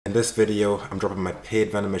In this video, I'm dropping my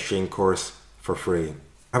paid vending machine course for free.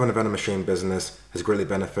 Having a vending machine business has greatly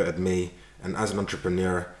benefited me, and as an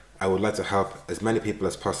entrepreneur, I would like to help as many people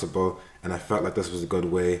as possible, and I felt like this was a good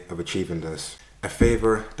way of achieving this. A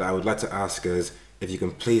favor that I would like to ask is, if you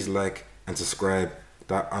can please like and subscribe,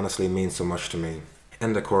 that honestly means so much to me.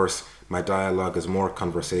 In the course, my dialogue is more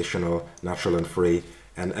conversational, natural and free,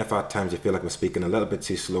 and if at times you feel like I'm speaking a little bit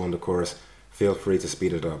too slow in the course, feel free to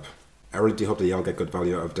speed it up. I really do hope that y'all get good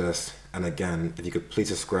value out of this, and again, if you could please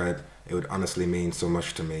subscribe, it would honestly mean so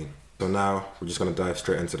much to me. So now, we're just going to dive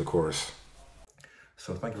straight into the course.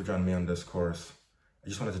 So thank you for joining me on this course. I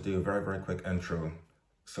just wanted to do a very quick intro.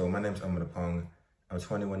 So my name's Ahmed Apong. I'm a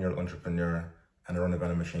 21-year-old entrepreneur and I run a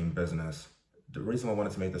vending machine business. The reason I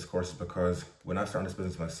wanted to make this course is because when I started this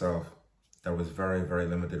business myself, there was very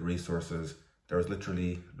limited resources. There was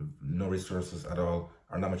literally no resources at all,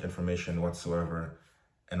 or not much information whatsoever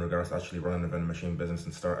in regards to actually running a vending machine business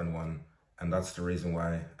and starting one. And that's the reason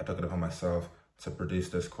why I took it upon myself to produce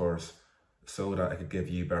this course, so that I could give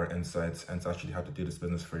you better insights and to actually how to do this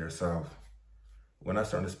business for yourself. When I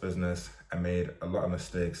started this business, I made a lot of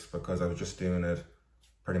mistakes because I was just doing it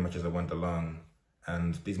pretty much as I went along.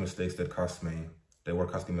 And these mistakes did cost me. They were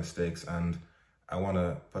costly mistakes, and I want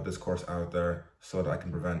to put this course out there so that I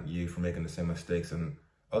can prevent you from making the same mistakes and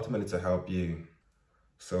ultimately to help you.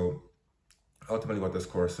 So ultimately what this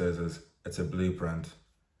course is it's a blueprint.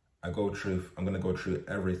 I'm going to go through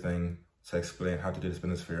everything to explain how to do this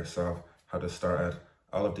business for yourself, how to start it,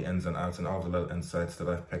 all of the ins and outs and all of the little insights that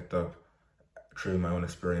I've picked up through my own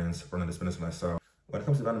experience running this business myself. When it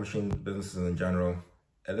comes to vending machine businesses in general,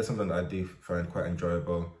 it is something that I do find quite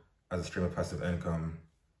enjoyable as a stream of passive income.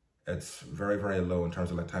 It's very low in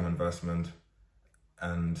terms of like time investment,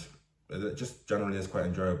 and it just generally is quite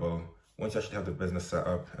enjoyable. Once you actually have the business set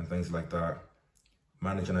up and things like that,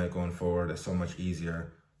 managing it going forward is so much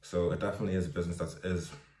easier. So it definitely is a business that is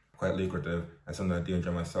quite lucrative and something I do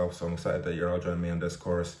enjoy myself. So I'm excited that you're all joining me on this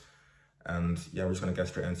course. And yeah, we're just going to get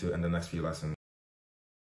straight into it in the next few lessons.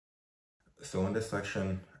 So in this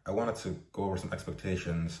section, I wanted to go over some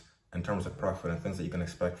expectations in terms of profit and things that you can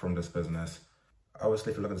expect from this business.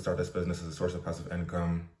 Obviously, if you're looking to start this business as a source of passive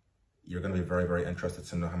income, you're going to be very interested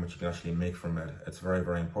to know how much you can actually make from it. It's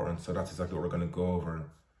very important. So that's exactly what we're going to go over.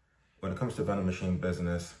 When it comes to vending machine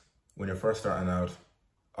business, when you're first starting out,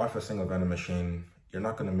 off a single vending machine, you're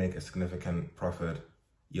not going to make a significant profit.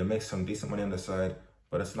 You'll make some decent money on the side,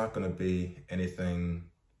 but it's not going to be anything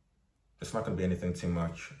too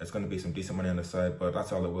much. It's going to be some decent money on the side, but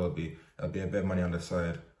that's all it will be. It'll be a bit of money on the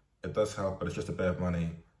side. It does help, but it's just a bit of money.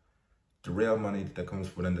 The real money that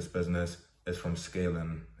comes within this business is from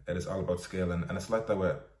scaling. It is all about scaling, and it's like that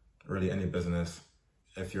with really any business.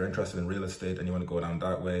 If you're interested in real estate and you want to go down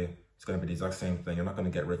that way, it's going to be the exact same thing. You're not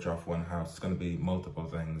going to get rich off one house. It's going to be multiple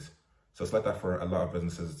things. So it's like that for a lot of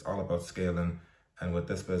businesses. It's all about scaling. And with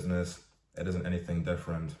this business, it isn't anything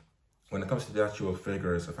different. When it comes to the actual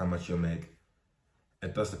figures of how much you'll make,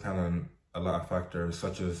 it does depend on a lot of factors,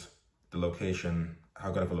 such as the location, how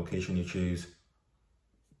good of a location you choose,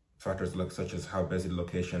 factors such as how busy the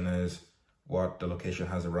location is, what the location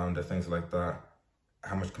has around it, things like that,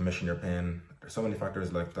 how much commission you're paying. There's so many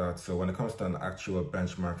factors like that. So when it comes to an actual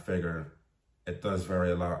benchmark figure, it does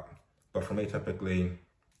vary a lot. But for me, typically,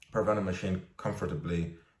 per vending machine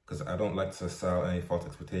comfortably, because I don't like to sell any false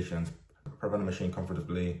expectations, per vending machine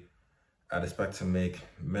comfortably, I'd expect to make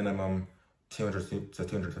minimum 200 to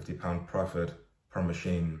 250 pound profit per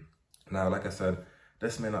machine. Now, like I said,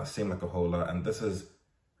 this may not seem like a whole lot, and this is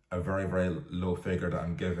a very low figure that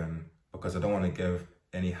I'm giving because I don't want to give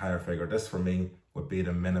any higher figure. This for me would be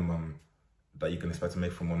the minimum that you can expect to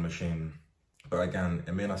make from one machine. But again,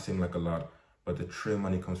 it may not seem like a lot, but the true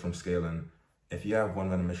money comes from scaling. If you have one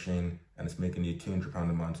vending machine and it's making you £200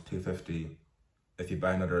 a month, 250, if you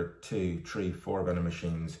buy another 2, 3, 4 vending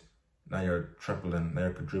machines, now you're tripling, now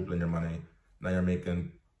you're quadrupling your money. Now you're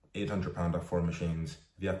making £800 off 4 machines.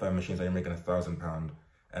 If you have 5 machines, now you're making £1,000.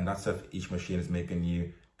 And that's if each machine is making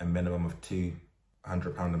you a minimum of £200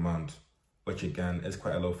 a month, which again is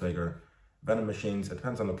quite a low figure. Vending machines, it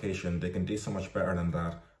depends on location, they can do so much better than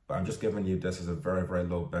that, but I'm just giving you this as a very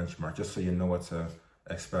low benchmark, just so you know what to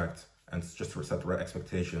expect and just to set the right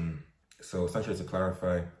expectation. So essentially, to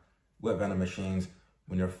clarify, with vending machines,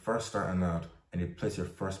 when you're first starting out and you place your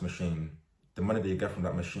first machine, the money that you get from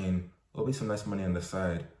that machine will be some nice money on the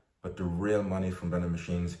side, but the real money from vending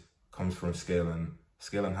machines comes from scaling.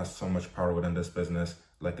 Scaling has so much power within this business,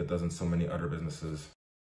 like it does in so many other businesses.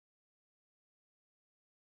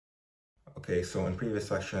 Okay, so in previous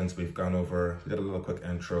sections, we did a little quick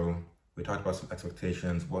intro. We talked about some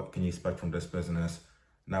expectations. What can you expect from this business?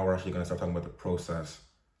 Now we're actually going to start talking about the process.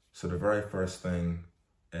 So the very first thing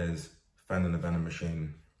is finding a vending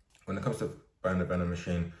machine. When it comes to buying a vending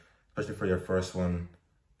machine, especially for your first one,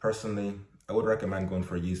 personally, I would recommend going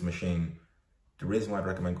for a used machine. The reason why I'd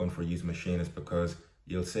recommend going for a used machine is because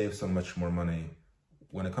you'll save so much more money.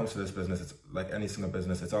 When it comes to this business, it's like any single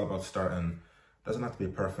business, it's all about starting. It doesn't have to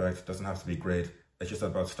be perfect, it doesn't have to be great. It's just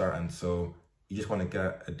about starting. So you just want to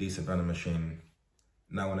get a decent vending machine.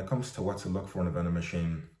 Now, when it comes to what to look for in a vending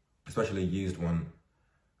machine, especially a used one,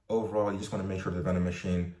 overall, you just want to make sure the vending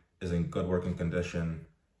machine is in good working condition.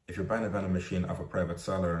 If you're buying a vending machine off a private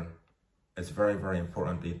seller, it's very, very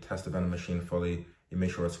important that you test the vending machine fully. You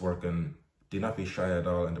make sure it's working. Do not be shy at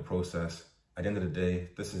all in the process. At the end of the day,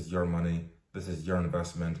 this is your money. This is your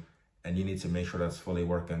investment, and you need to make sure that's fully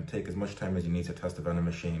working. Take as much time as you need to test the vending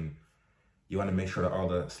machine. You want to make sure that all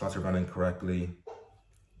the slots are running correctly.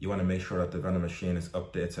 You want to make sure that the vending machine is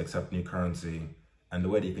updated to accept new currency. And the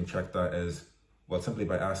way that you can check that is, well, simply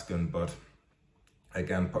by asking, but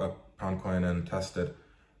again, put a pound coin in, test it,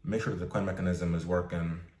 make sure that the coin mechanism is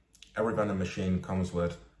working. Every vending machine comes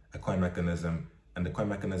with a coin mechanism, and the coin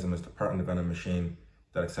mechanism is the part in the vending machine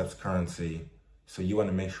that accepts currency. So you want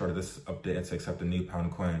to make sure that this is updated to accept a new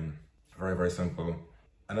pound coin. Very, very simple.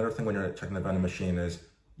 Another thing when you're checking the vending machine is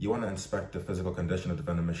you want to inspect the physical condition of the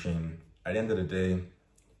vending machine. At the end of the day,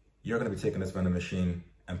 you're going to be taking this vending machine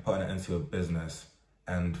and putting it into a business.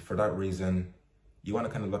 And for that reason, you want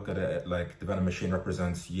to kind of look at it like the vending machine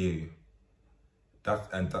represents you.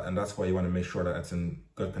 And that's why you want to make sure that it's in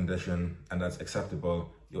good condition and that's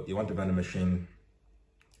acceptable. You want the vending machine,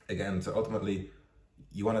 again, to ultimately,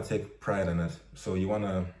 you want to take pride in it. So you want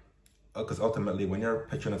to, because ultimately when you're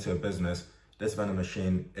pitching into a business, this vending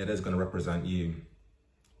machine, it is going to represent you.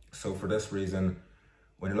 So for this reason,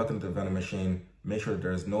 when you're looking at the vending machine, make sure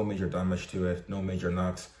there's no major damage to it, no major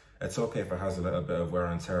knocks. It's okay if it has a little bit of wear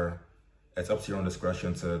and tear. It's up to your own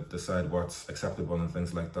discretion to decide what's acceptable and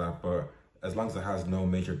things like that. But as long as it has no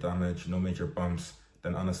major damage, no major bumps,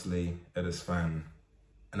 then honestly, it is fine.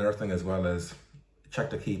 Another thing as well is check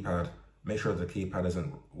the keypad. Make sure the keypad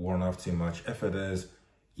isn't worn off too much. If it is,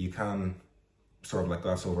 you can sort of like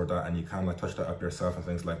gloss over that and you can like touch that up yourself and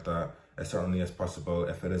things like that. It certainly is possible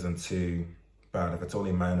if it isn't too bad. If it's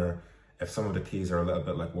only minor, if some of the keys are a little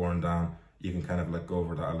bit like worn down, you can kind of like go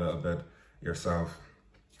over that a little bit yourself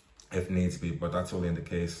if needs be, but that's only in the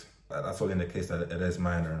case. That's only in the case that it is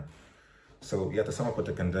minor. So you have to sum up with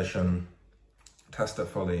the condition, test it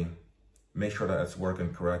fully, make sure that it's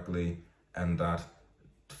working correctly and that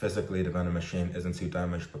physically the vending machine isn't too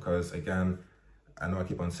damaged, because again, I know I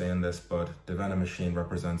keep on saying this, but the vending machine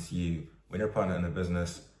represents you. When you're putting it in a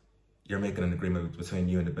business, you're making an agreement between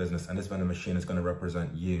you and the business, and this vending machine is going to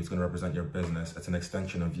represent you. It's going to represent your business. It's an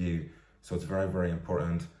extension of you. So it's very, very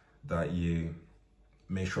important that you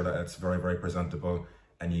make sure that it's very, very presentable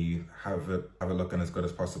and you have it looking as good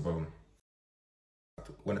as possible.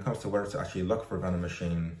 When it comes to where to actually look for a vending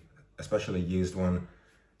machine, especially a used one,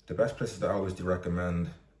 the best places that I always do recommend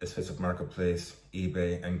is Facebook Marketplace,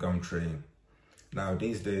 eBay, and Gumtree. Now,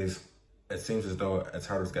 these days, it seems as though it's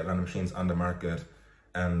harder to get vending machines on the market,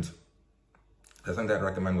 and the thing that I'd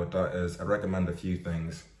recommend with that is I'd recommend a few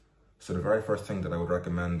things. So the very first thing that I would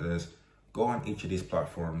recommend is go on each of these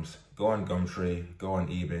platforms. Go on Gumtree, go on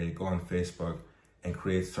eBay, go on Facebook, and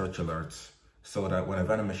create search alerts so that when a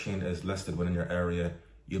vending machine is listed within your area,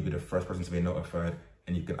 you'll be the first person to be notified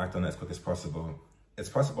and you can act on it as quick as possible. It's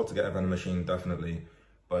possible to get a vending machine, definitely,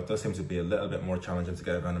 but it does seem to be a little bit more challenging to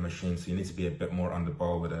get a vending machine, so you need to be a bit more on the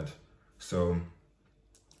ball with it. So,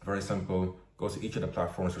 very simple, go to each of the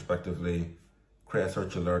platforms respectively, create a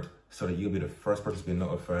search alert so that you'll be the first person to be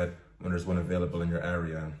notified when there's one available in your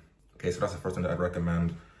area. Okay, so that's the first thing that I'd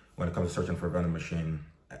recommend when it comes to searching for a vending machine.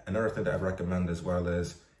 Another thing that I'd recommend as well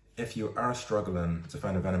is, if you are struggling to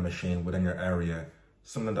find a vending machine within your area,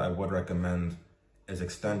 something that I would recommend is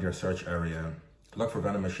extend your search area. Look for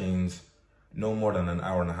vending machines no more than an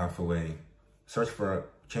hour and a half away.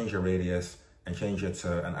 Change your radius and change it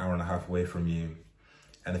to an hour and a half away from you.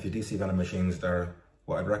 And if you do see vending machines there,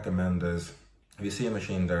 what I'd recommend is, if you see a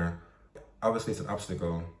machine there, obviously it's an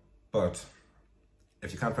obstacle, but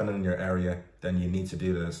if you can't find it in your area, then you need to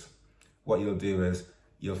do this. What you'll do is,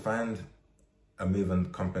 you'll find a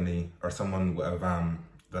moving company or someone with a van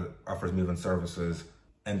that offers moving services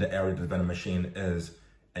in the area that the vending machine is,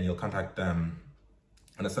 and you'll contact them.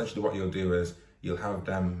 And essentially what you'll do is, you'll have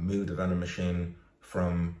them move the vending machine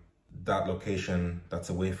from that location that's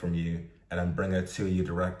away from you and then bring it to you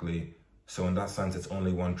directly. So in that sense, it's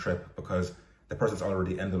only one trip because the person's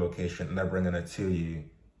already in the location and they're bringing it to you.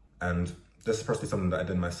 And this is personally something that I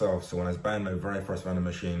did myself. So when I was buying my very first vending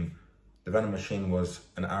machine, the vending machine was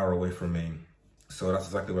an hour away from me. So that's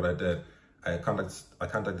exactly what I did. I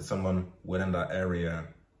contacted someone within that area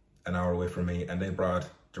an hour away from me, and they brought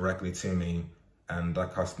directly to me, and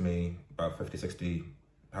that cost me about 50, 60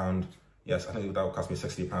 pound. Yes, I think that would cost me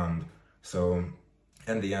 60 pound. So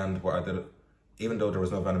in the end, what I did, even though there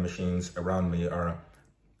was no vending machines around me, or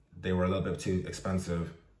they were a little bit too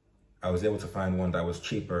expensive, I was able to find one that was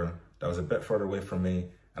cheaper, that was a bit further away from me,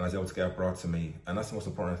 and I was able to get it brought to me. And that's the most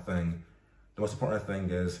important thing. The most important thing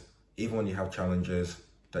is, even when you have challenges,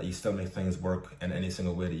 that you still make things work in any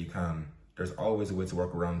single way that you can. There's always a way to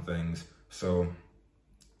work around things. So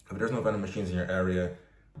if there's no vending machines in your area,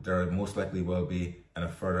 there most likely will be in a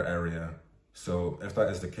further area. So if that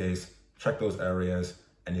is the case, check those areas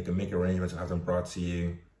and you can make arrangements to have them brought to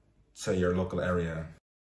you to your local area.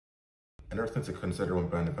 Another thing to consider when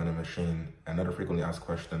buying a vending machine, another frequently asked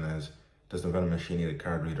question is, does the vending machine need a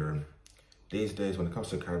card reader? These days, when it comes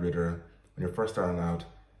to a card reader, when you're first starting out,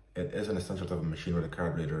 it is an essential to have a machine with a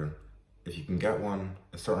card reader. If you can get one,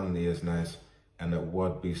 it certainly is nice, and it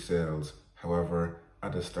would be sales. However,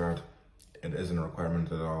 at the start, it isn't a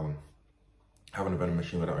requirement at all. Having a vending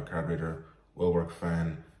machine without a card reader will work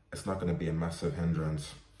fine. It's not going to be a massive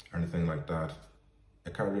hindrance or anything like that. A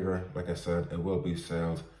card reader, like I said, it will be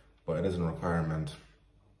sales, but it isn't a requirement.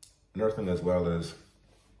 Another thing as well is,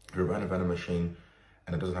 if you're buying a vending machine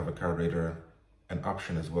and it doesn't have a card reader, an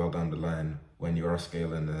option as well down the line when you are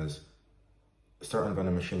scaling is, certain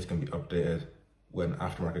vending machines can be updated with an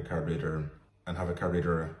aftermarket card reader and have a card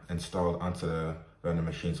reader installed onto the vending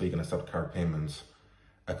machine so you can accept card payments.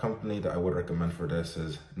 A company that I would recommend for this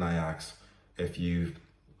is Nayax. If you've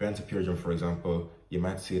been to Pure Gym, for example, you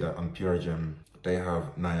might see that on Pure Gym, they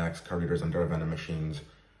have Nayax card readers on their vending machines.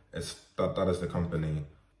 That is the company.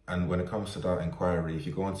 And when it comes to that inquiry, if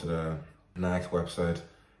you go onto the Nayax website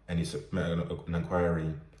and you submit an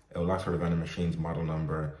inquiry, it will ask for the vending machine's model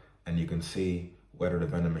number, and you can see whether the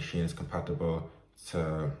vending machine is compatible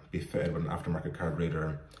to be fitted with an aftermarket card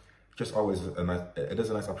reader. Just always, it is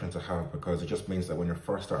a nice option to have, because it just means that when you're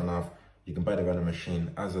first starting off, you can buy the vending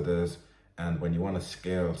machine as it is, and when you want to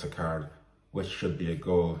scale to card, which should be a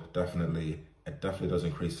goal, definitely, it definitely does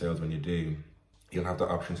increase sales when you do. You'll have the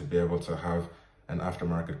option to be able to have an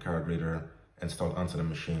aftermarket card reader installed onto the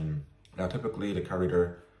machine. Now, typically the card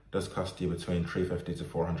reader does cost you between £350 to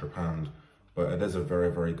 £400, but it is a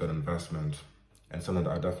very, very good investment and something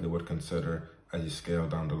that I definitely would consider as you scale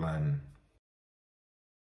down the line.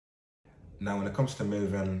 Now, when it comes to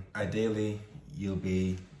moving, ideally you'll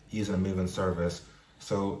be using a moving service.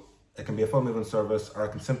 So it can be a full moving service, or it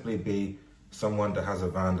can simply be someone that has a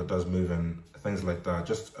van that does moving, things like that.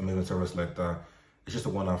 Just a moving service like that. It's just a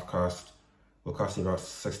one-off cost. Will cost you about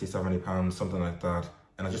 £60, £70, something like that,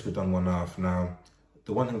 and it'll just be done one-off. Now,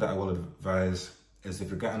 the one thing that I will advise is, if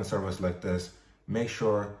you're getting a service like this, make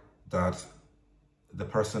sure that the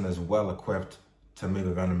person is well equipped to move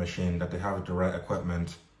a vending machine, that they have the right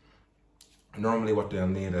equipment. Normally what they'll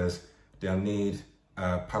need is, they'll need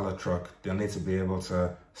a pallet truck. They'll need to be able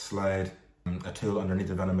to slide a tool underneath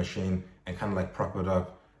the vending machine and kind of like prop it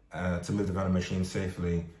up to move the vending machine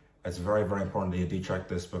safely. It's very, very important that you do check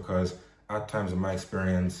this, because at times in my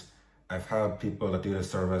experience, I've had people that do this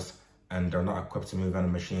service and they're not equipped to move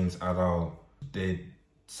vending machines at all. They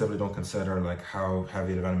simply don't consider like how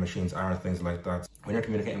heavy the vending machines are and things like that. When you're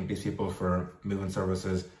communicating with these people for moving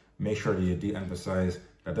services, make sure that you de-emphasize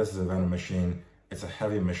that this is a vending machine. It's a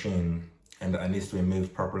heavy machine and that it needs to be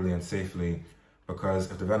moved properly and safely,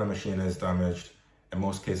 because if the vending machine is damaged, in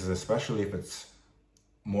most cases, especially if it's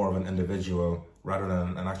more of an individual rather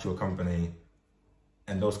than an actual company,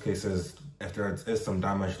 in those cases, if there is some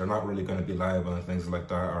damage, they're not really going to be liable and things like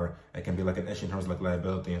that, or it can be like an issue in terms of like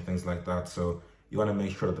liability and things like that. So you want to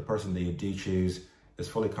make sure that the person that you do choose is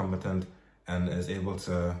fully competent and is able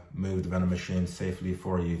to move the vending machine safely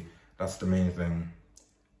for you. That's the main thing.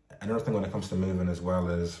 Another thing when it comes to moving as well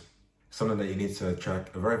is something that you need to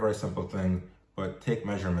check, a very, very simple thing, but take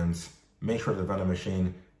measurements. Make sure the vending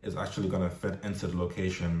machine is actually going to fit into the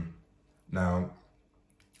location. Now,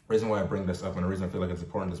 the reason why I bring this up and the reason I feel like it's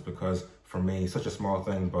important is because, for me, such a small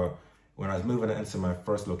thing, but when I was moving it into my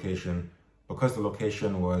first location, because the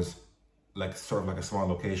location was like sort of like a small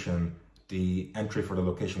location, the entry for the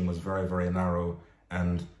location was very, very narrow,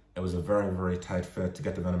 and it was a very, very tight fit to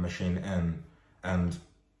get the vending machine in. And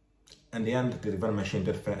in the end, the vending machine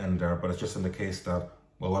did fit in there, but it's just in the case that,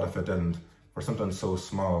 well, what if it didn't? For something so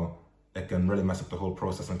small, it can really mess up the whole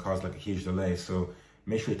process and cause like a huge delay. So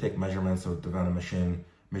make sure you take measurements of the vending machine.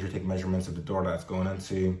 Make sure you take measurements of the door that it's going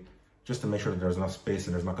into, just to make sure that there's enough space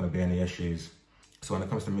and there's not going to be any issues. So when it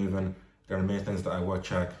comes to moving, there are many things that I would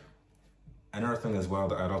check. Another thing as well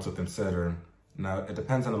that I'd also consider, Now, it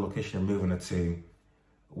depends on the location you're moving it to.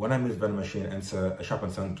 When I moved vending machine into a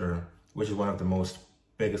shopping center, which is one of the most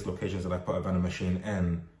biggest locations that I put a vending machine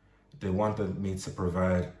in, they wanted me to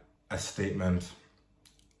provide a statement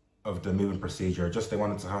of the moving procedure. They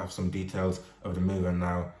wanted to have some details of the moving.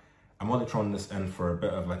 Now, I'm only throwing this in for a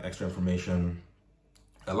bit of like extra information.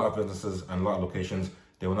 A lot of businesses and a lot of locations,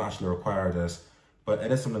 they will not actually require this, but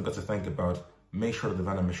it is something good to think about. Make sure that the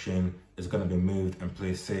vending machine is going to be moved and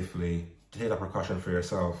placed safely. Take that precaution for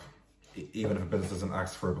yourself, even if a business doesn't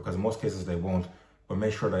ask for it, because in most cases they won't, but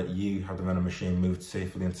make sure that you have the vending machine moved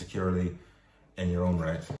safely and securely in your own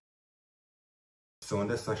right. So in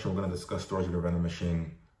this section, we're going to discuss storage of your vending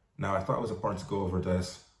machine. Now, I thought it was important to go over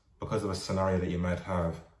this because of a scenario that you might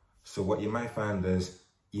have. So what you might find is,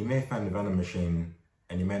 you may find the vending machine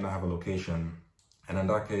and you may not have a location. And in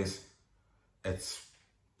that case, it's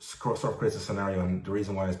sort of creates a scenario, and the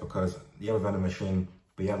reason why is because you have a vending machine,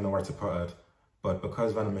 but you have nowhere to put it. But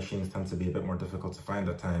because vending machines tend to be a bit more difficult to find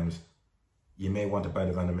at times, you may want to buy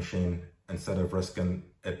the vending machine instead of risking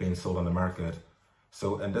it being sold on the market.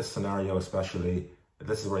 So in this scenario especially,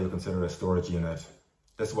 this is where you consider a storage unit.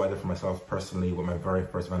 This is what I did for myself personally with my very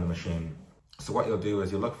first vending machine. So what you'll do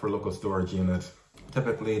is you'll look for a local storage unit.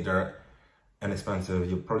 Typically they're inexpensive.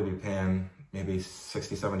 You'll probably be paying maybe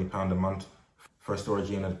 £60–70 a month for a storage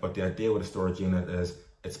unit, but the idea with a storage unit is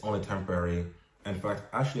it's only temporary. In fact,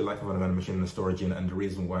 I actually like having a vending machine in a storage unit, and the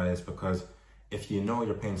reason why is because if you know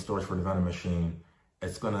you're paying storage for the vending machine,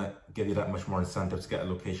 it's gonna give you that much more incentive to get a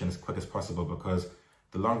location as quick as possible, because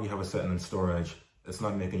the longer you have it sitting in storage, it's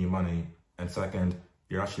not making you money, and second,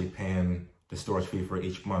 you're actually paying the storage fee for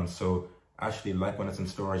each month. So I actually like when it's in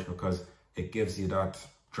storage because it gives you that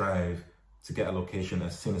drive to get a location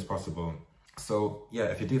as soon as possible. So yeah,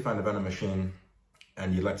 if you do find a vending machine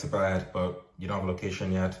and you'd like to buy it, but you don't have a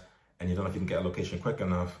location yet, and you don't know if you can get a location quick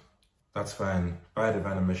enough, that's fine. Buy the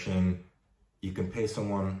vending machine. You can pay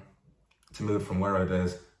someone to move from where it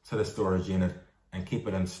is to the storage unit and keep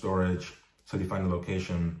it in storage till you find a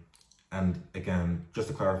location. And again, just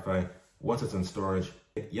to clarify, once it's in storage,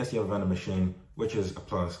 yes, you have a vending machine, which is a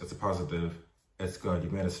plus, it's a positive, it's good,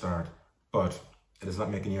 you've made a start, but it is not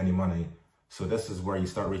making you any money. So this is where you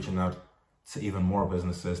start reaching out to even more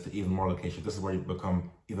businesses, to even more locations. This is where you become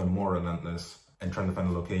even more relentless in trying to find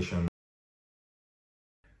a location.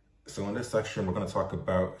 So in this section, we're going to talk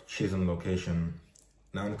about choosing a location.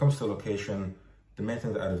 Now, when it comes to location, the main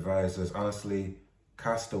thing that I'd advise is honestly,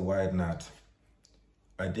 cast a wide net.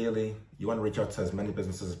 Ideally, you want to reach out to as many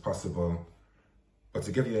businesses as possible, but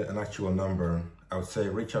to give you an actual number, I would say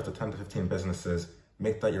reach out to 10 to 15 businesses,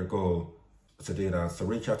 make that your goal to do that. So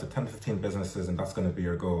reach out to 10 to 15 businesses and that's going to be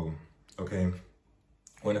your goal, okay?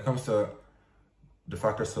 When it comes to the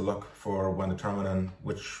factors to look for when determining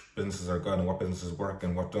which businesses are good and what businesses work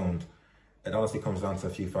and what don't, it honestly comes down to a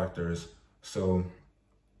few factors. So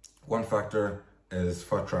one factor is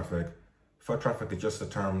foot traffic. Foot traffic is just a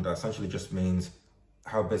term that essentially just means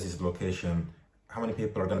how busy is the location, how many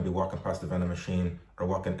people are going to be walking past the vending machine or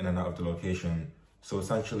walking in and out of the location. So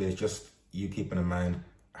essentially it's just you keeping in mind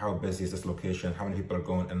how busy is this location, how many people are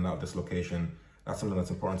going in and out of this location. That's something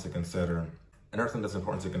that's important to consider. Another thing that's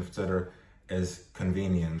important to consider is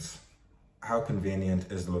convenience. How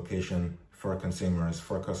convenient is the location for consumers,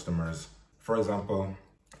 for customers? For example,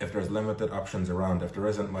 if there's limited options around, if there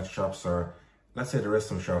isn't much shops, or let's say there is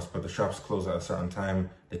some shops, but the shops close at a certain time,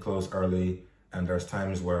 they close early, and there's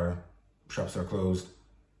times where shops are closed,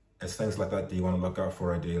 it's things like that you want to look out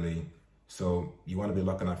for ideally. So you want to be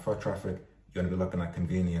looking at foot traffic, you want to be looking at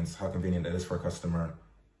convenience, how convenient it is for a customer.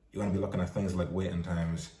 You want to be looking at things like waiting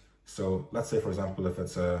times. So let's say, for example, if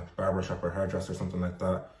it's a barber shop or hairdresser or something like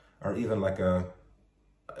that, or even like a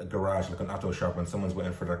garage, like an auto shop, and someone's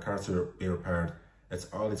waiting for their car to be repaired, it's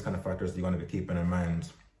all these kind of factors that you want to be keeping in mind.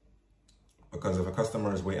 Because if a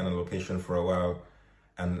customer is waiting on a location for a while,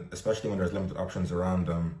 and especially when there's limited options around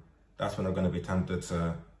them, that's when they're going to be tempted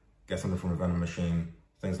to get something from a vending machine,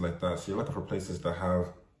 things like that. So you're looking for places that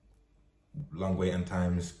have long waiting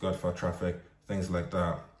times, good foot traffic, things like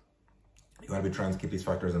that. You want to be trying to keep these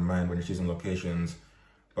factors in mind when you're choosing locations.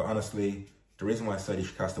 But honestly, the reason why I said you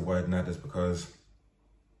should cast a wide net is because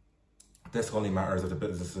this only matters if the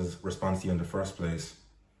businesses respond to you in the first place.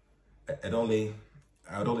 I'd only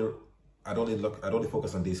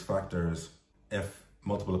focus on these factors if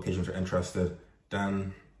multiple locations are interested.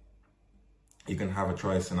 Then you can have a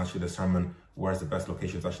choice and actually determine where's the best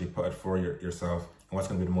location to actually put it for yourself and what's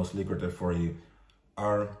going to be the most lucrative for you.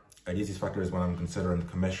 Or I'd use these factors when I'm considering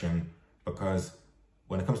commission, because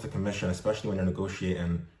when it comes to commission, especially when you're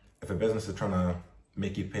negotiating, if a business is trying to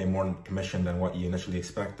make you pay more commission than what you initially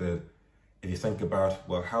expected, if you think about,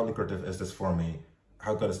 well, how lucrative is this for me?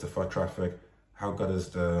 How good is the foot traffic? How good is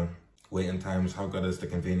the waiting times? How good is the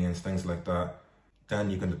convenience? Things like that. Then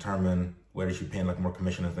you can determine whether you should pay like more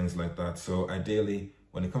commission and things like that. So ideally,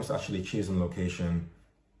 when it comes to actually choosing location,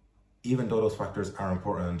 even though those factors are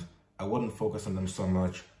important, I wouldn't focus on them so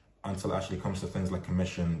much until it actually comes to things like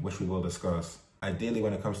commission, which we will discuss. Ideally,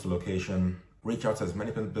 when it comes to location, reach out to as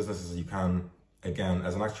many businesses as you can. Again,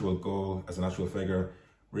 as an actual goal, as an actual figure,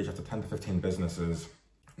 reach out to 10 to 15 businesses.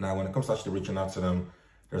 Now, when it comes to actually reaching out to them,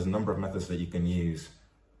 there's a number of methods that you can use.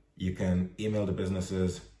 You can email the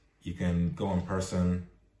businesses, you can go in person,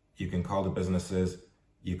 you can call the businesses,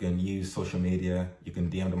 you can use social media, you can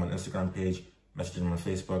DM them on Instagram page, message them on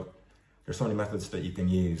Facebook. There's so many methods that you can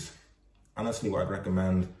use. Honestly, what I'd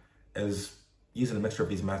recommend is using a mixture of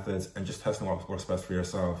these methods and just testing what works best for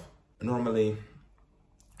yourself. Normally,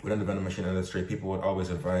 within the vending machine industry, people would always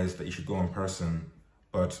advise that you should go in person,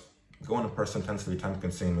 but going in person tends to be time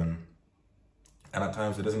consuming. And at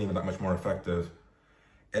times it isn't even that much more effective.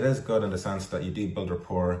 It is good in the sense that you do build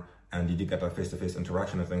rapport and you do get that face-to-face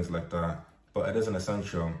interaction and things like that, but it isn't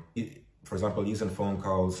essential. For example, using phone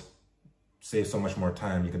calls saves so much more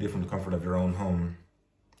time. You can do it from the comfort of your own home,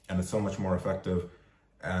 and it's so much more effective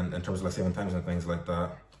and in terms of like saving times and things like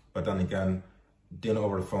that. But then again, doing it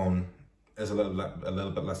over the phone is a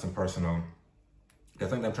little bit less impersonal. The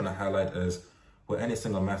thing that I'm trying to highlight is with any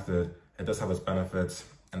single method, it does have its benefits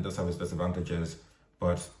and does have its disadvantages.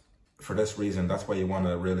 But for this reason, that's why you want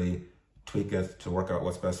to really tweak it to work out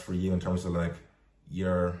what's best for you in terms of like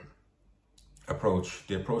your approach.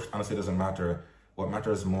 The approach honestly doesn't matter. What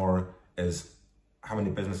matters more is how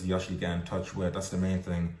many businesses you actually get in touch with. That's the main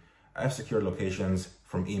thing. I've secured locations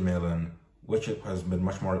from emailing, which has been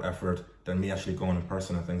much more effort than me actually going in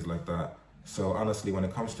person and things like that. So honestly, when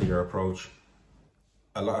it comes to your approach,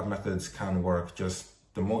 a lot of methods can work. Just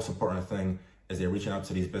the most important thing is you're reaching out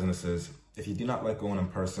to these businesses. If you do not like going in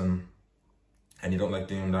person and you don't like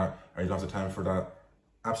doing that, or you don't have the time for that,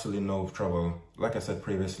 absolutely no trouble. Like I said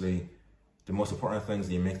previously, the most important thing is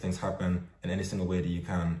that you make things happen in any single way that you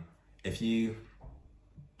can. If you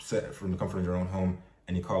sit from the comfort of your own home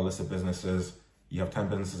and you call a list of businesses, you have 10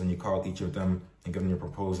 businesses and you call each of them and give them your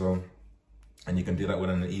proposal, and you can do that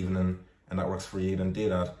within an evening and that works for you, then do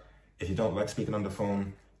that. If you don't like speaking on the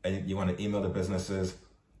phone and you want to email the businesses,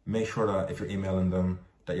 make sure that if you're emailing them,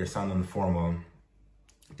 that you're sounding formal,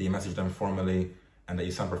 that you message them formally, and that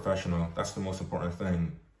you sound professional. That's the most important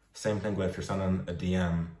thing. Same thing with if you're sending a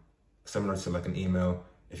DM, similar to like an email.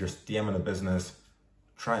 If you're DMing a business,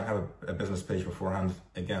 try and have a business page beforehand.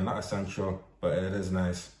 Again, not essential, but it is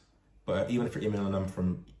nice. But even if you're emailing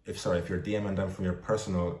them if you're DMing them from your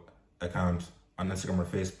personal account on Instagram or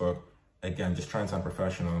Facebook, again, just try and sound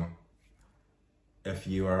professional. If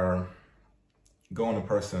you are going in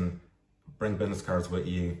person, bring business cards with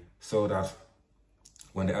you so that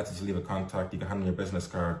when they ask you to leave a contact, you can hand them your business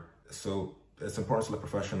card. So it's important to look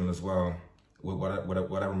professional as well with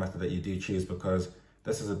whatever method that you do choose, because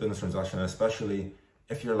this is a business transaction, especially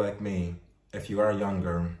if you're like me, if you are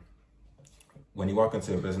younger. When you walk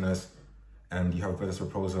into a business and you have a business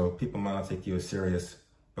proposal, people might not take you as serious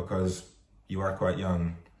because you are quite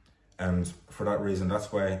young. And for that reason,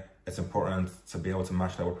 that's why it's important to be able to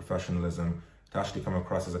match that with professionalism, to actually come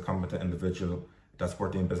across as a competent individual that's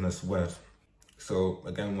worth doing business with. So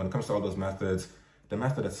again, when it comes to all those methods, the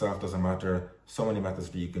method itself doesn't matter. So many methods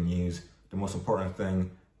that you can use. The most important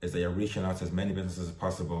thing is that you're reaching out to as many businesses as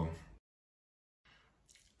possible.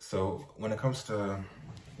 So when it comes to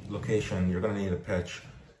location, you're going to need a pitch.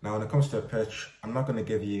 Now, when it comes to a pitch, I'm not going to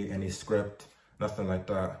give you any script, nothing like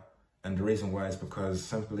that. And the reason why is because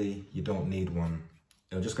simply you don't need one.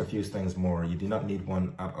 It'll just confuse things more. You do not need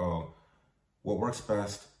one at all. What works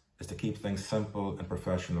best is to keep things simple and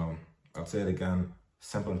professional. I'll say it again,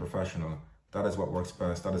 simple and professional. That is what works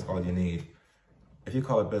best. That is all you need. If you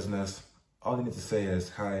call a business, all you need to say is,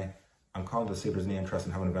 "Hi, I'm calling to see if there's any interest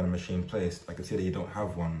in having a vending machine placed. I can see that you don't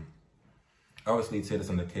have one." Obviously, you'd say this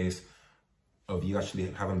in the case of you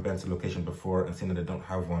actually haven't been to the location before and seen that they don't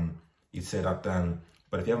have one. You'd say that then.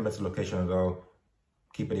 But if you haven't been to the location at all,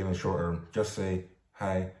 keep it even shorter. Just say,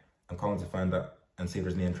 "Hi, I'm calling to find out and see if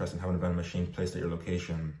there's any interest in having a vending machine placed at your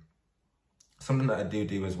location." Something that I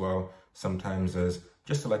do as well sometimes is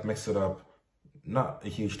just to like mix it up, not a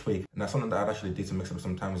huge tweak. Now, something that I'd actually do to mix it up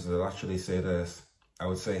sometimes is I'll actually say this. I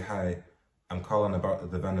would say, "Hi, I'm calling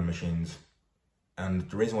about the vending machines." And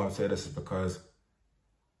the reason why I would say this is because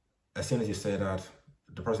as soon as you say that,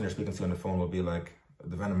 the person you're speaking to on the phone will be like,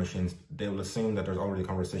 the vending machines, they will assume that there's already a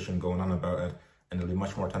conversation going on about it, and they'll be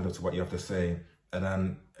much more attentive to what you have to say. And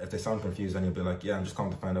then if they sound confused, then you'll be like, "Yeah, I'm just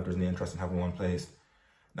calling to find out if there's any interest in having one placed."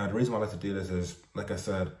 Now, the reason why I like to do this is, like I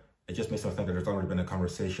said, it just makes me think that there's already been a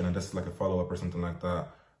conversation and this is like a follow-up or something like that.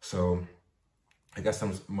 So I guess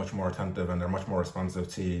I'm much more attentive and they're much more responsive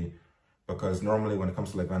to you, because normally when it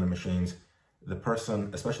comes to like vending machines, the person,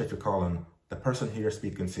 especially if you're calling, the person who you're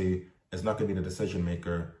speaking to is not going to be the decision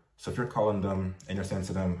maker. So if you're calling them and you're saying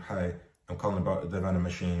to them, "Hi, I'm calling about the vending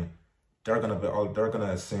machine," they're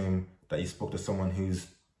gonna assume that you spoke to someone who's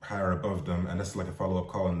higher above them, and this is like a follow-up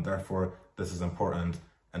call, and therefore this is important,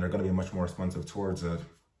 and they're gonna be much more responsive towards it.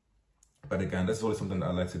 But again, this is only something that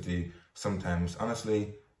I like to do sometimes.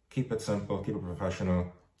 Honestly, keep it simple, keep it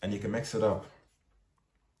professional, and you can mix it up.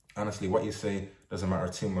 Honestly, what you say doesn't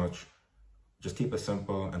matter too much. Just keep it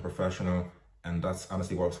simple and professional, and that's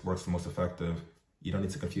honestly what works the most effective. You don't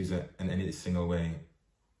need to confuse it in any single way.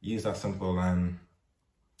 Use that simple line,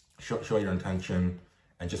 show your intention,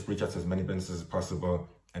 and just reach out to as many businesses as possible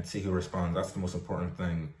and see who responds. That's the most important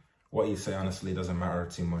thing. What you say honestly doesn't matter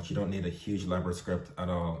too much. You don't need a huge elaborate script at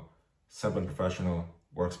all. Simple and professional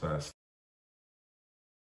works best.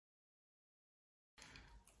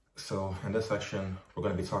 So in this section, we're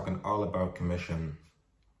going to be talking all about commission.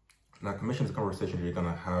 Now, commission is a conversation that you're going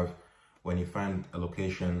to have when you find a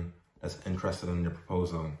location that's interested in your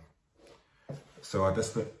proposal. So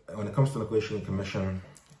when it comes to negotiating commission,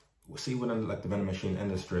 see within like the vending machine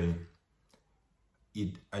industry,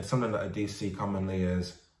 something that I do see commonly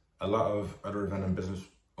is a lot of other vending business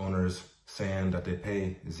owners saying that they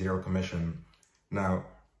pay zero commission. Now,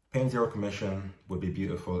 paying zero commission would be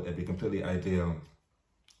beautiful. It'd be completely ideal.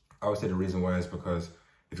 I would say the reason why is because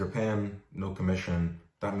if you're paying no commission,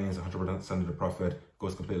 that means 100% of the profit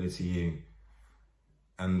goes completely to you.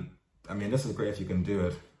 And I mean, this is great if you can do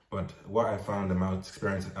it, but what I found in my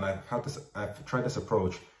experience, and I've tried this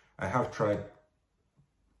approach. I have tried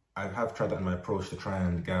that in my approach to try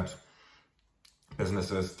and get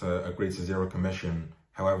businesses to agree to zero commission.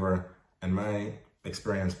 However, in my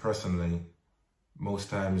experience personally, most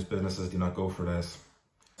times businesses do not go for this.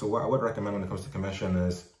 So what I would recommend when it comes to commission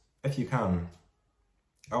is, if you can,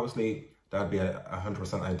 obviously that'd be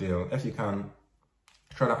 100% ideal. If you can,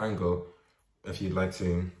 try that angle if you'd like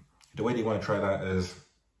to. The way that you want to try that is,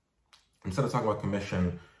 instead of talking about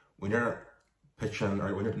commission, when you're pitching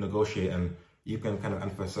or when you're negotiating, you can kind of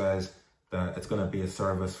emphasize that it's going to be a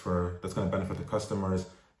service that's going to benefit the customers,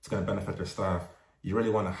 it's going to benefit their staff. You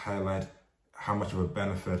really want to highlight how much of a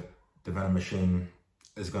benefit the vending machine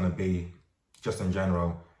is going to be just in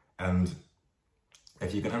general. And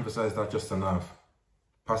if you can emphasize that just enough,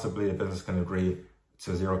 possibly a business can agree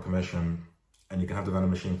to zero commission and you can have the vending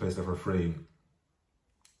machine placed there for free.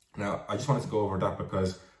 Now, I just wanted to go over that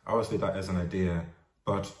because obviously that is an idea,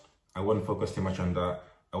 but I wouldn't focus too much on that.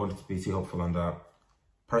 I wouldn't be too hopeful on that.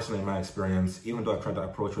 Personally, in my experience, even though I've tried that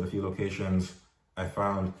approach with a few locations, I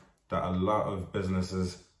found that a lot of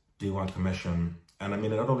businesses do want commission. And I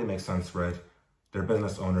mean, it not only makes sense, right? They're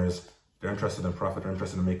business owners, they're interested in profit, they're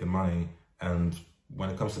interested in making money. And when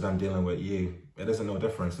it comes to them dealing with you, it isn't no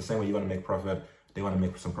difference. The same way you want to make profit, they want to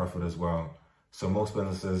make some profit as well. So most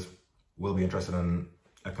businesses will be interested in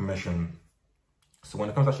a commission. So when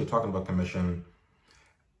it comes to actually talking about commission,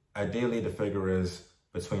 ideally the figure is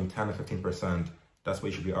between 10 and 15%. That's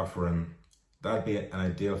what you should be offering. That'd be an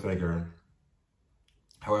ideal figure.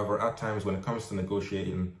 However, at times when it comes to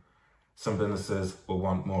negotiating, some businesses will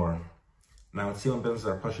want more. Now, see when businesses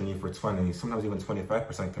are pushing you for 20, sometimes even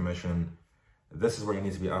 25% commission, this is where you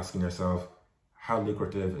need to be asking yourself, how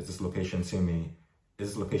lucrative is this location to me? Is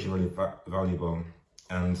this location really valuable?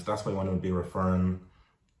 And that's why you want to be referring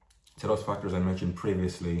to those factors I mentioned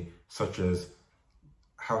previously, such as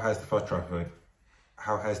how high is the foot traffic?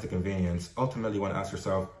 How high is the convenience? Ultimately, you want to ask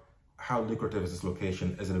yourself, how lucrative is this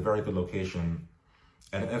location? Is it a very good location?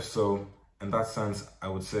 And if so, in that sense, I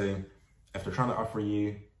would say, if they're trying to offer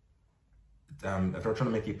you, if they're trying to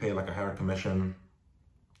make you pay like a higher commission,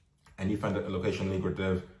 and you find a location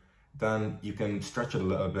lucrative, then you can stretch it a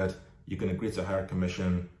little bit. You can agree to a higher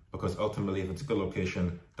commission, because ultimately, if it's a good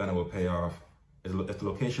location, then it will pay off. If the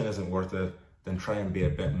location isn't worth it, then try and be a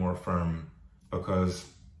bit more firm, because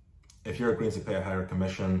if you're agreeing to pay a higher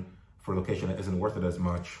commission for a location that isn't worth it as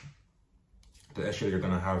much, the issue that you're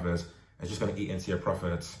going to have is it's just going to eat into your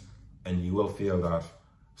profits, and you will feel that.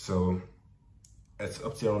 So it's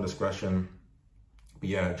up to your own discretion. But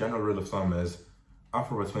yeah, general rule of thumb is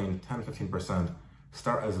offer between 10 and 15%.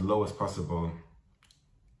 Start as low as possible.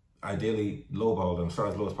 Ideally, lowball them. Start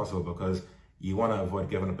as low as possible, because you want to avoid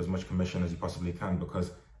giving up as much commission as you possibly can, because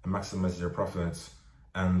it maximizes your profits.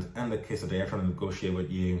 And in the case that they are trying to negotiate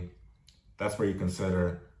with you, that's where you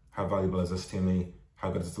consider, how valuable is this to me?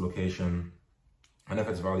 How good is the location? And if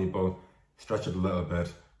it's valuable, stretch it a little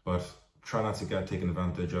bit, but try not to get taken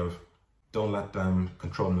advantage of. Don't let them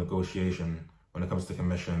control the negotiation when it comes to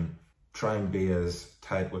commission. Try and be as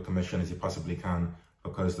tight with commission as you possibly can,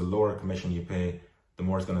 because the lower commission you pay, the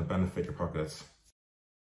more it's going to benefit your pockets.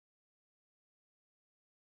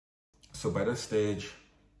 So by this stage,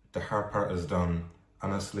 the hard part is done.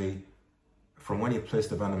 Honestly, from when you place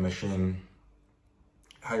the vending machine,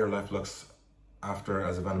 how your life looks after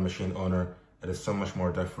as a vending machine owner, it is so much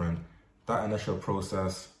more different. That initial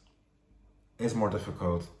process is more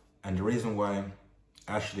difficult, and the reason why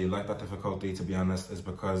I actually like that difficulty, to be honest, is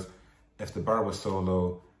because if the bar was so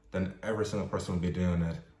low, then every single person would be doing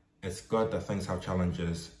it. It's good that things have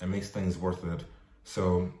challenges. It makes things worth it.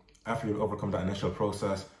 So after you overcome that initial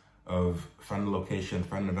process of finding a location,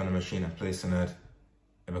 finding a vending machine and placing it,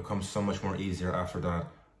 it becomes so much more easier after that.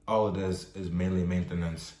 All it is mainly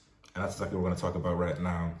maintenance. And that's exactly what we're going to talk about right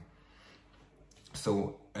now.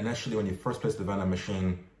 So initially, when you first place the vending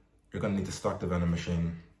machine, you're going to need to stock the vending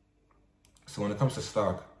machine. So when it comes to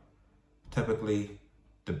stock, typically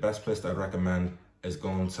the best place that I'd recommend is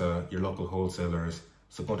going to your local wholesalers.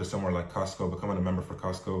 So going to somewhere like Costco, becoming a member for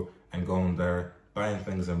Costco and going there, buying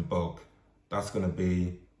things in bulk. That's going to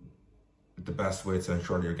be the best way to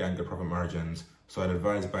ensure that you're getting good profit margins. So I'd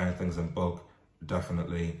advise buying things in bulk,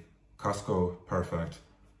 definitely. Costco, perfect.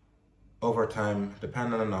 Over time,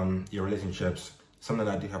 depending on your relationships, something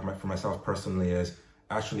I do have for myself personally is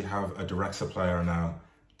I actually have a direct supplier now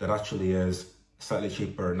that actually is slightly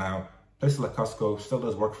cheaper. Now, places like Costco still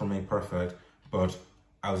does work for me perfect, but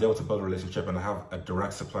I was able to build a relationship and I have a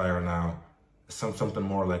direct supplier now, something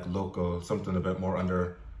more like local, something a bit more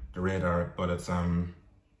under the radar, but it's a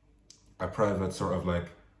private sort of like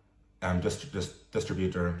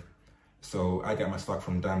distributor. So I get my stock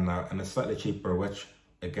from them now, and it's slightly cheaper, which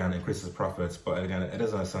again increases profits, but again, it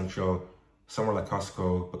is an essential. Somewhere like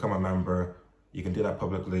Costco, become a member. You can do that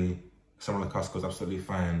publicly. Somewhere like Costco is absolutely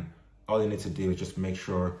fine. All you need to do is just make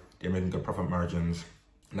sure you're making good profit margins.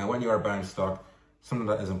 Now, when you are buying stock, something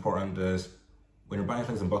that is important is when you're buying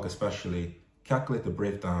things in bulk especially, calculate the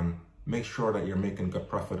breakdown. Make sure that you're making good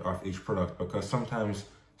profit off each product, because sometimes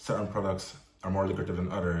certain products are more lucrative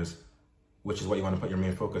than others, which is what you want to put your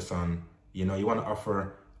main focus on. You know, you want to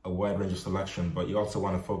offer a wide range of selection, but you also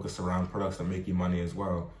want to focus around products that make you money as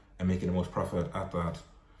well and making the most profit at that.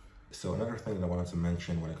 So another thing that I wanted to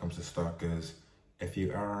mention when it comes to stock is if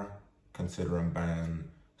you are considering buying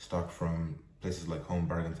stock from places like Home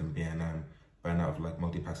Bargains and B&M, buying out of like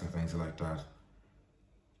multi-packs and things like that,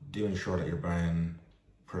 do ensure that you're buying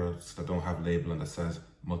products that don't have labeling that says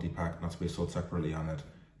multi-pack, not to be sold separately on it.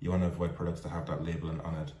 You want to avoid products that have that labeling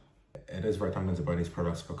on it. It is very tempting to buy these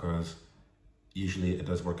products because usually it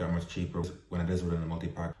does work out much cheaper when it is within a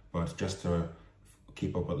multi-pack, but just to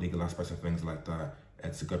keep up with legal aspects of things like that,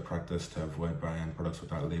 it's a good practice to avoid buying products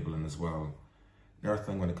without labeling as well. Another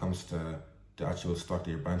thing when it comes to the actual stock that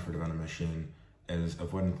you're buying for the vending machine is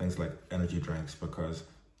avoiding things like energy drinks, because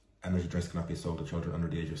energy drinks cannot be sold to children under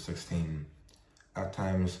the age of 16. At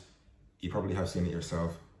times, you probably have seen it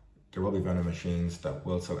yourself, there will be vending machines that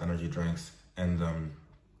will sell energy drinks in them.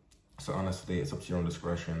 So honestly, it's up to your own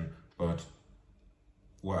discretion, but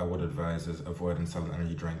what I would advise is avoiding selling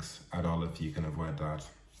energy drinks at all if you can avoid that.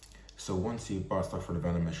 So once you bought stock for the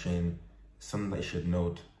vending machine, something that you should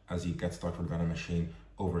note as you get stock for the vending machine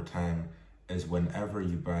over time is whenever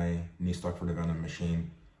you buy new stock for the vending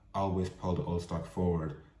machine, always pull the old stock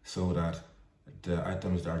forward so that the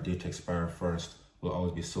items that are due to expire first will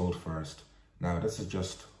always be sold first. Now, this is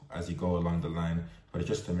just as you go along the line, but it's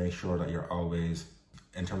just to make sure that you're always,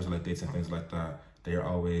 in terms of like dates and things like that, that you're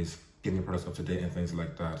always getting your products up to date and things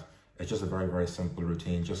like that. It's just a very, very simple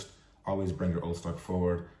routine. Just always bring your old stock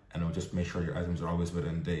forward, and it'll just make sure your items are always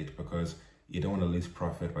within date, because you don't want to lose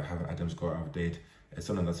profit by having items go out of date. It's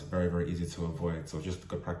something that's very, very easy to avoid. So it's just a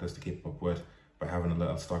good practice to keep up with by having a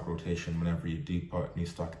little stock rotation whenever you do put new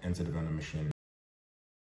stock into the vending machine.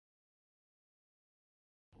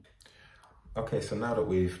 Okay, so now that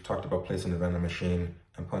we've talked about placing the vending machine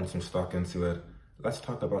and putting some stock into it, let's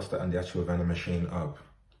talk about setting the actual vending machine up.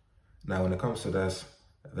 Now, when it comes to this,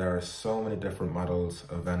 there are so many different models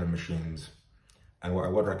of vending machines. And what I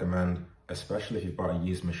would recommend, especially if you bought a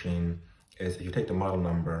used machine, is if you take the model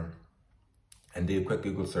number and do a quick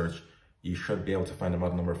Google search, you should be able to find the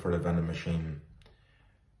model number for the vending machine.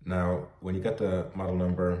 Now, when you get the model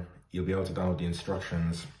number, you'll be able to download the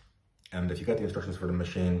instructions. And if you get the instructions for the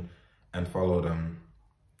machine and follow them,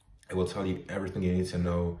 it will tell you everything you need to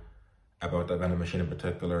know about that vending machine in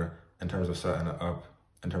particular, in terms of setting it up,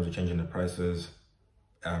 in terms of changing the prices,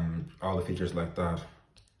 all the features like that.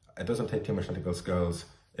 It doesn't take too much technical skills.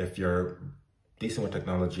 If you're decent with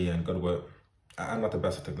technology and good with I'm not the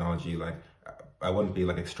best at technology. Like, I wouldn't be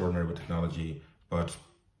like extraordinary with technology, but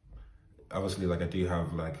obviously, like, I do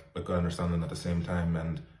have like a good understanding at the same time,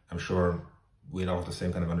 and I'm sure we'd all have the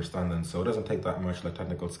same kind of understanding. So it doesn't take that much like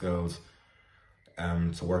technical skills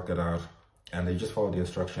to work it out. And if you just follow the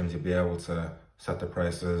instructions, you'll be able to set the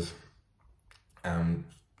prices,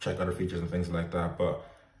 check other features and things like that. But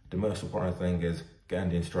the most important thing is getting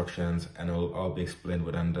the instructions, and it will all be explained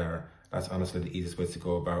within there. That's honestly the easiest way to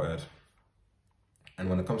go about it. And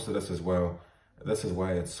when it comes to this as well, this is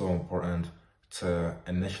why it's so important to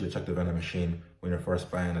initially check the vending machine when you're first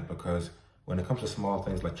buying it, because when it comes to small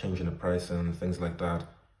things like changing the price and things like that,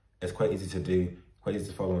 it's quite easy to do, quite easy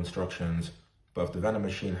to follow instructions. But if the vending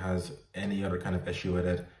machine has any other kind of issue with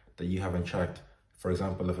it that you haven't checked, for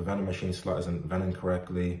example, if a vending machine slot isn't vending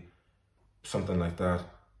correctly, something like that,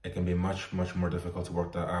 it can be much more difficult to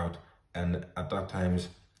work that out. And at that times,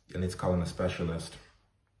 you'll need to call in a specialist,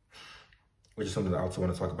 which is something that I also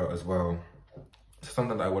want to talk about as well. So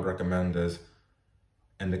something that I would recommend is,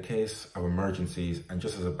 in the case of emergencies and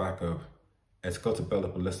just as a backup, it's good to build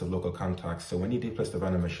up a list of local contacts. So when you do place the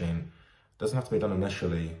vending machine, it doesn't have to be done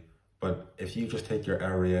initially, but if you just take your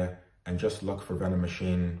area and just look for vending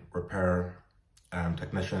machine repair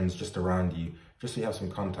technicians just around you, just so you have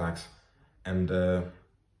some contacts. And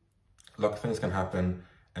look, things can happen.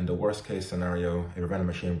 And the worst case scenario, if your vending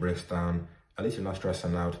machine breaks down, at least you're not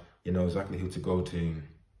stressing out. You know exactly who to go to.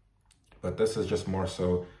 But this is just more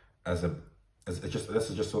so as a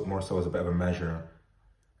more so as a bit of a measure.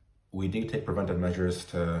 We do take preventive measures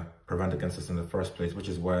to prevent against this in the first place, which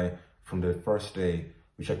is why from the first day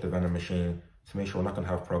we check the vending machine to make sure we're not going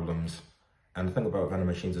to have problems. And the thing about vending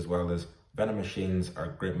machines as well is vending machines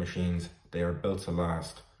are great machines. They are built to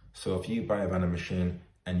last. So if you buy a vending machine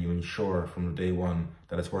and you ensure from day one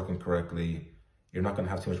that it's working correctly, you're not going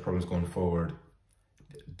to have too much problems going forward.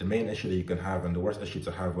 The main issue that you can have, and the worst issue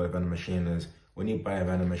to have with a vending machine, is when you buy a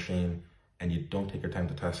vending machine and you don't take your time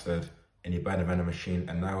to test it, and you buy the vending machine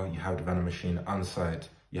and now you have the vending machine on site,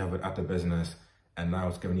 you have it at the business, and now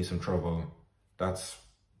it's giving you some trouble. That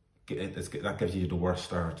gives you the worst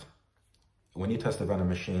start. When you test the vending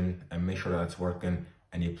machine and make sure that it's working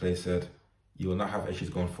and you place it, you will not have issues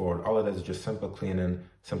going forward. All it is just simple cleaning,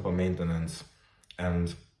 simple maintenance,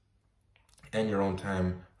 and in your own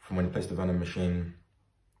time from when you place the vending machine,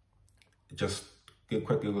 just do a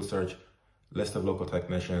quick Google search, list of local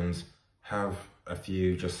technicians, have a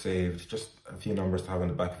few just saved, just a few numbers to have in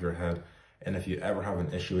the back of your head. And if you ever have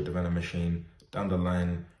an issue with the vending machine down the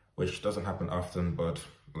line, which doesn't happen often, but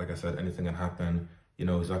like I said, anything can happen, you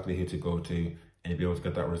know exactly who to go to, and you'll be able to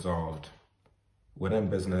get that resolved. Within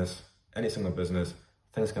business, any single business,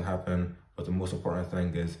 things can happen, but the most important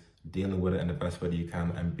thing is dealing with it in the best way that you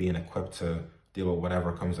can and being equipped to deal with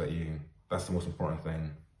whatever comes at you. That's the most important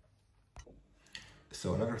thing.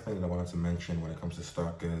 So another thing that I wanted to mention when it comes to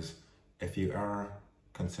stock is, if you are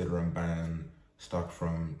considering buying stock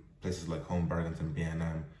from places like Home Bargains and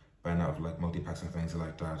B&M, buying out of like multi-packs and things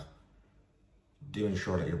like that, do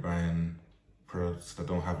ensure that you're buying products that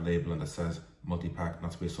don't have labeling that says multi-pack,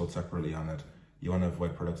 not to be sold separately on it. You want to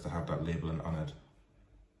avoid products that have that labeling on it.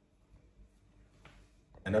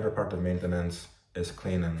 Another part of maintenance is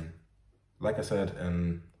cleaning. Like I said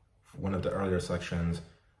in one of the earlier sections,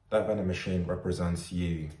 that vending machine represents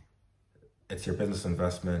you. It's your business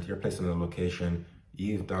investment. You're placed in a location.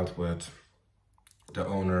 You've dealt with the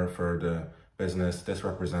owner for the business. This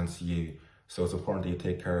represents you. So it's important that you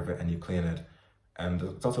take care of it and you clean it. And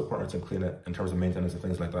it's also important to clean it in terms of maintenance and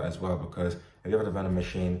things like that as well, because if you have a vending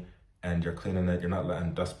machine and you're cleaning it, you're not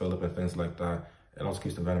letting dust build up and things like that. It also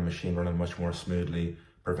keeps the vending machine running much more smoothly,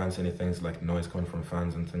 prevents any things like noise coming from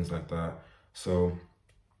fans and things like that. So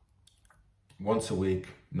once a week,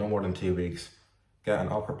 no more than 2 weeks, get an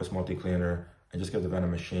all-purpose multi-cleaner and just give the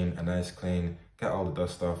vending machine a nice clean, get all the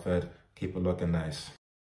dust off it, keep it looking nice.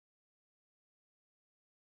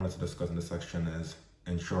 What I wanted to discuss in this section is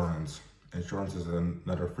insurance. Insurance is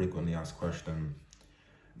another frequently asked question.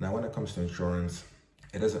 Now when it comes to insurance,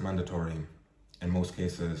 it isn't mandatory in most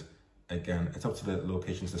cases. Again, it's up to the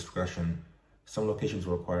location's discretion. Some locations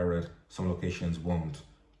will require it, some locations won't.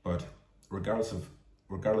 But regardless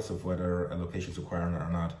of whether a location is requiring it or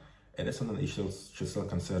not, it is something that you should still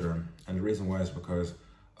consider. And the reason why is because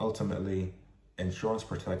ultimately insurance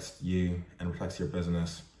protects you and protects your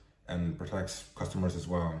business and protects customers as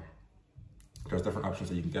well. There's different options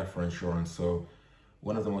that you can get for insurance. So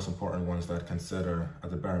one of the most important ones that I'd consider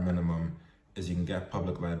at the bare minimum is you can get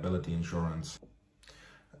public liability insurance.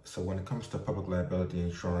 So when it comes to public liability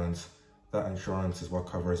insurance, that insurance is what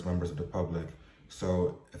covers members of the public.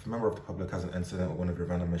 So if a member of the public has an incident with one of your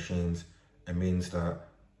vending machines, it means that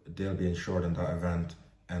they'll be insured in that event.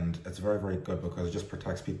 And it's very, very good because it just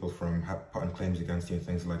protects people from putting claims against you and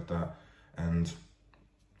things like that. And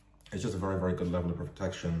it's just a very, very good level of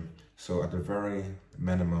protection. So at the very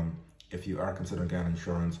minimum, if you are considering getting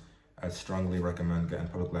insurance, I'd strongly recommend getting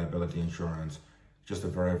public liability insurance. Just a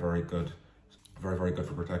very, very good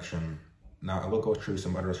for protection. Now I will go through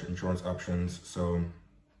some other insurance options. So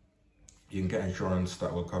you can get insurance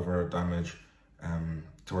that will cover damage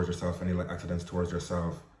towards yourself, any like accidents towards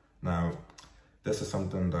yourself. Now, this is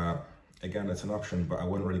something that, again, it's an option, but I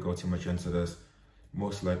wouldn't really go too much into this.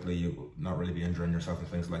 Most likely you will not really be injuring yourself and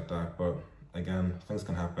things like that. But again, things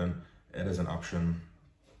can happen. It is an option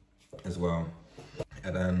as well.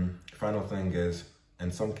 And then final thing is,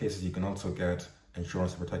 in some cases, you can also get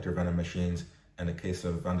insurance to protect your vending machines in a case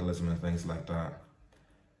of vandalism and things like that.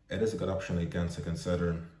 It is a good option again to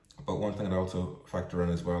consider. But one thing that I also factor in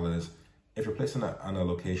as well is, if you're placing it on a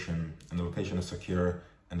location and the location is secure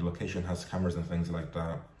and the location has cameras and things like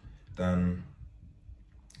that, then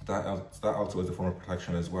that also is a form of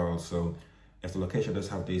protection as well. So if the location does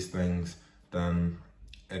have these things, then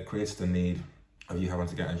it creates the need of you having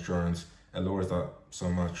to get insurance. It lowers that so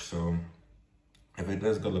much. So if it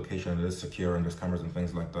is a good location, it is secure and there's cameras and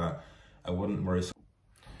things like that, I wouldn't worry.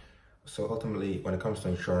 So ultimately, when it comes to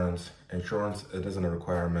insurance, it isn't a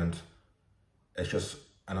requirement. It's just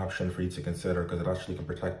an option for you to consider because it actually can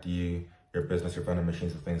protect you, your business, your vending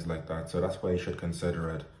machines and things like that. So that's why you should consider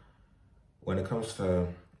it. When it comes to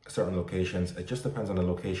certain locations, it just depends on the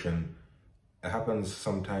location. It happens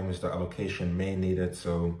sometimes that a location may need it,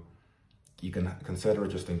 so you can consider it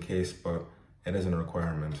just in case, but it isn't a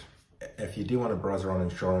requirement. If you do want to browse around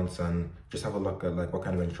insurance and just have a look at like what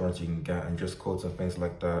kind of insurance you can get and just quotes and things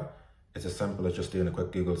like that, it's as simple as just doing a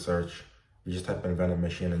quick Google search. You just type in vending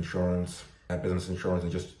machine insurance, business insurance,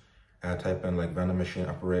 and just type in like vending machine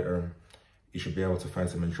operator. You should be able to find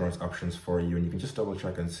some insurance options for you, and you can just double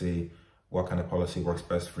check and see what kind of policy works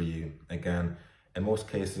best for you. Again, in most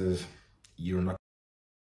cases, you're not.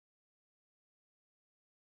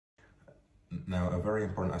 Now, a very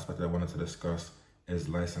important aspect that I wanted to discuss is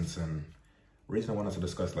licensing. The reason I wanted to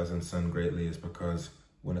discuss licensing greatly is because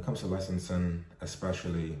when it comes to licensing,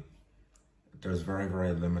 especially, there's very,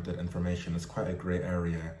 very limited information. It's quite a gray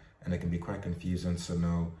area and it can be quite confusing to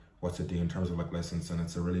know what to do in terms of like licensing.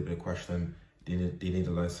 It's a really big question. Do you need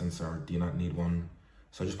a license or do you not need one?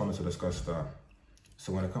 So I just wanted to discuss that.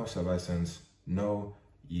 So when it comes to a license, no,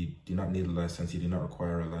 you do not need a license. You do not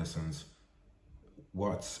require a license.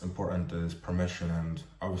 What's important is permission, and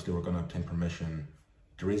obviously we're going to obtain permission.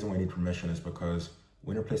 The reason why you need permission is because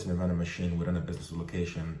when you're placing a vending machine within a business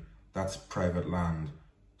location, that's private land.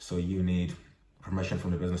 So you need permission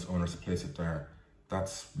from the business owners to place it there.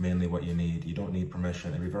 That's mainly what you need. You don't need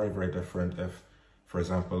permission. It'd be very, very different if, for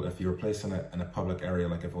example, if you were placing it in a public area,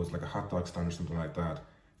 like if it was like a hot dog stand or something like that,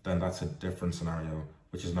 then that's a different scenario,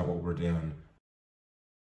 which is not what we're doing.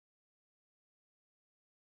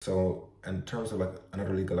 So in terms of like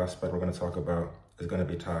another legal aspect we're going to talk about is going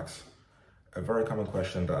to be tax. A very common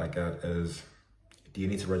question that I get is, do you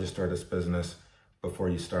need to register this business before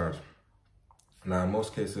you start? Now, in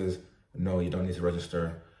most cases, no, you don't need to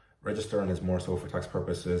register. Registering is more so for tax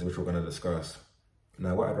purposes, which we're going to discuss.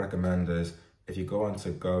 Now, what I'd recommend is if you go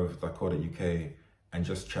onto gov.co.uk and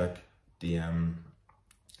just check the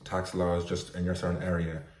tax laws just in your certain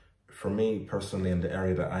area. For me personally, in the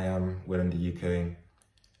area that I am within the UK,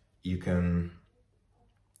 you can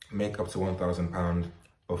make up to £1,000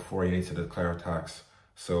 before you need to declare tax.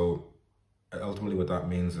 So ultimately what that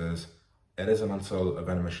means is it isn't until a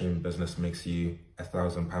vending machine business makes you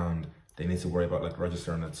 £1,000 they need to worry about like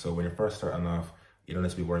registering it. So when you're first starting off, you don't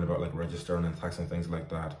need to be worried about like registering and tax and things like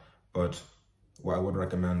that. But what I would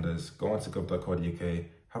recommend is go onto gov.co.uk,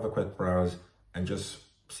 have a quick browse and just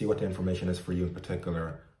see what the information is for you in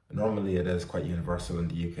particular. Normally it is quite universal in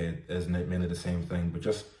the UK, it is mainly the same thing, but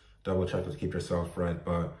just double check to keep yourself right.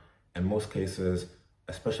 But in most cases,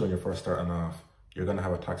 especially when you're first starting off, you're going to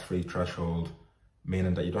have a tax-free threshold,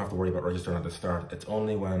 meaning that you don't have to worry about registering at the start. It's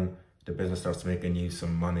only when the business starts making you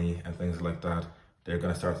some money and things like that, they're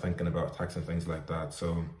going to start thinking about tax and things like that.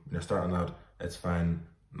 So when you're starting out, it's fine.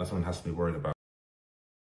 Nothing has to be worried about.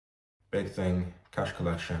 Big thing, cash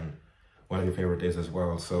collection, one of your favorite days as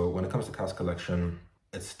well. So when it comes to cash collection,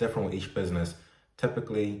 it's different with each business.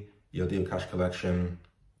 Typically, you'll do cash collection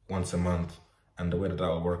once a month, and the way that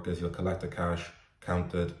will work is you'll collect the cash,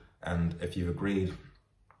 count it, and if you've agreed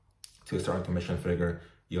to a certain commission figure,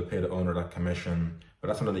 you'll pay the owner that commission. But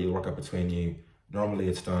that's something that you'll work out between you. Normally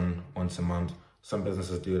it's done once a month. Some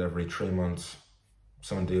businesses do it every 3 months.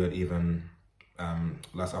 Some do it even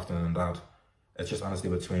less often than that. It's just honestly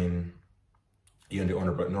between you and the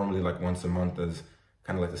owner, but normally like once a month is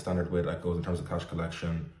kind of like the standard way that goes in terms of cash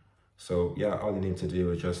collection. So yeah, all you need to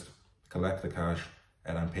do is just collect the cash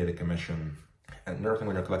and then pay the commission. And another thing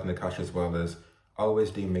when you're collecting the cash as well is always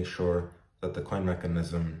do make sure that the coin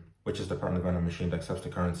mechanism, which is the part of the vending machine that accepts the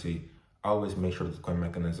currency, always make sure that the coin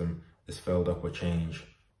mechanism is filled up with change.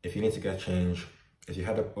 If you need to get change, if you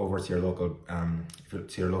head up over to your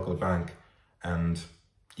local bank, and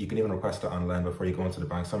you can even request it online before you go into the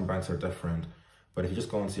bank. Some banks are different, but if you just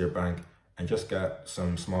go into your bank and just get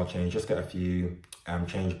some small change, just get a few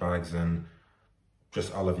change bags and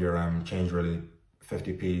just all of your change really,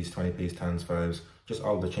 50p's, 20p's, 10s, 5s, just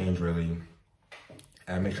all the change really.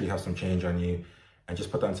 And make sure you have some change on you and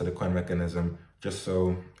just put that into the coin mechanism just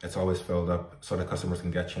so it's always filled up so the customers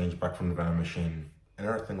can get change back from the vending machine.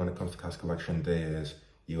 Another thing when it comes to cash collection day is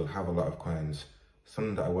you'll have a lot of coins.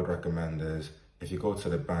 Something that I would recommend is if you go to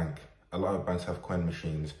the bank, a lot of banks have coin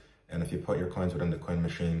machines, and if you put your coins within the coin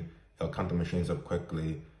machine, it'll count the machines up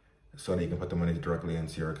quickly so that you can put the money directly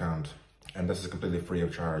into your account. And this is completely free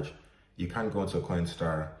of charge. You can go into a coin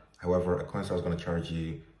star. However, a coin star is going to charge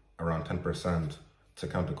you around 10% to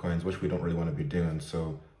count the coins, which we don't really want to be doing.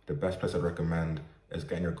 So the best place I'd recommend is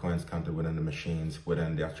getting your coins counted within the machines,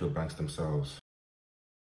 within the actual banks themselves.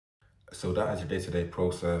 So that is your day-to-day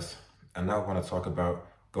process. And now I want to talk about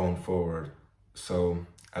going forward. So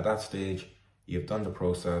at that stage, you've done the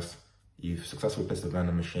process, you've successfully placed the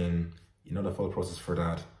vending machine, you know the full process for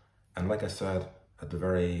that. And like I said at the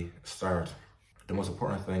very start, the most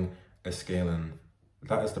important thing is scaling.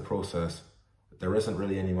 That is the process. There isn't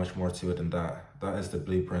really any much more to it than that. That is the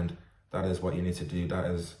blueprint. That is what you need to do. That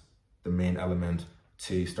is the main element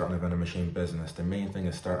to starting a vending machine business. The main thing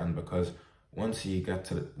is starting, because once you get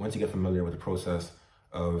familiar with the process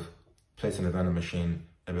of placing a vending machine,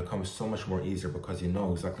 it becomes so much more easier because you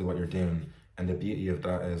know exactly what you're doing. And the beauty of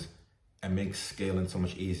that is it makes scaling so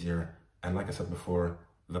much easier. And like I said before,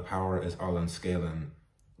 the power is all in scaling.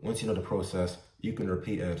 Once you know the process, you can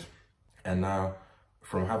repeat it. And now,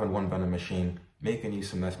 from having one vending machine, making you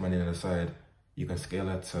some nice money on the side, you can scale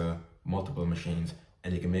it to multiple machines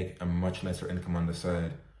and you can make a much nicer income on the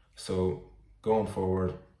side. So going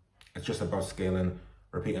forward, it's just about scaling,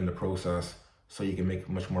 repeating the process so you can make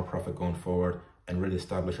much more profit going forward and really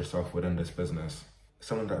establish yourself within this business.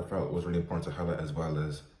 Something that I felt was really important to highlight as well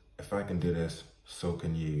is, if I can do this, so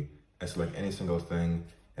can you. It's like any single thing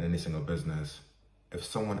in any single business. If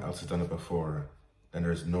someone else has done it before, then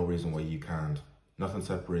there's no reason why you can't. Nothing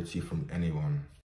separates you from anyone.